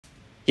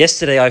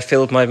Yesterday I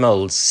filled my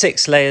moulds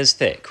 6 layers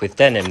thick with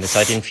denim that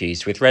I'd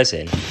infused with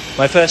resin.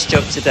 My first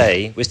job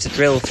today was to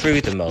drill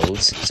through the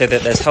moulds so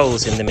that there's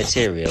holes in the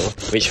material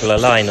which will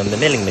align on the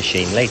milling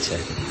machine later.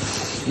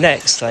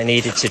 Next I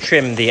needed to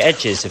trim the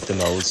edges of the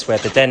moulds where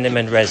the denim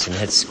and resin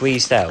had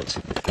squeezed out.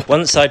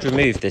 Once I'd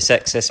removed this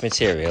excess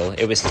material,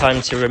 it was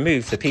time to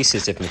remove the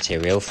pieces of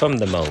material from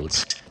the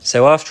moulds.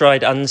 So after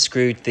I'd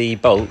unscrewed the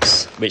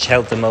bolts which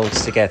held the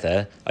moulds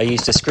together, I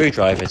used a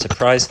screwdriver to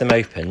prise them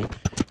open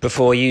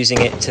before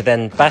using it to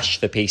then bash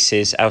the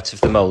pieces out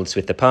of the moulds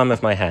with the palm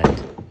of my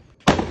hand.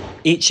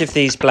 Each of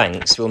these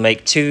blanks will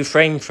make 2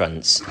 frame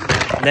fronts.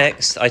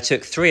 Next, I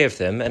took 3 of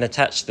them and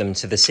attached them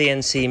to the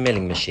CNC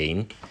milling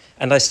machine,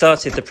 and I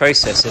started the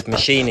process of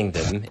machining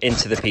them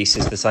into the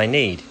pieces that I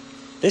need.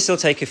 This will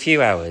take a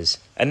few hours,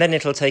 and then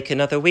it'll take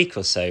another week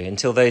or so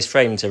until those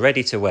frames are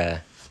ready to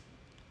wear.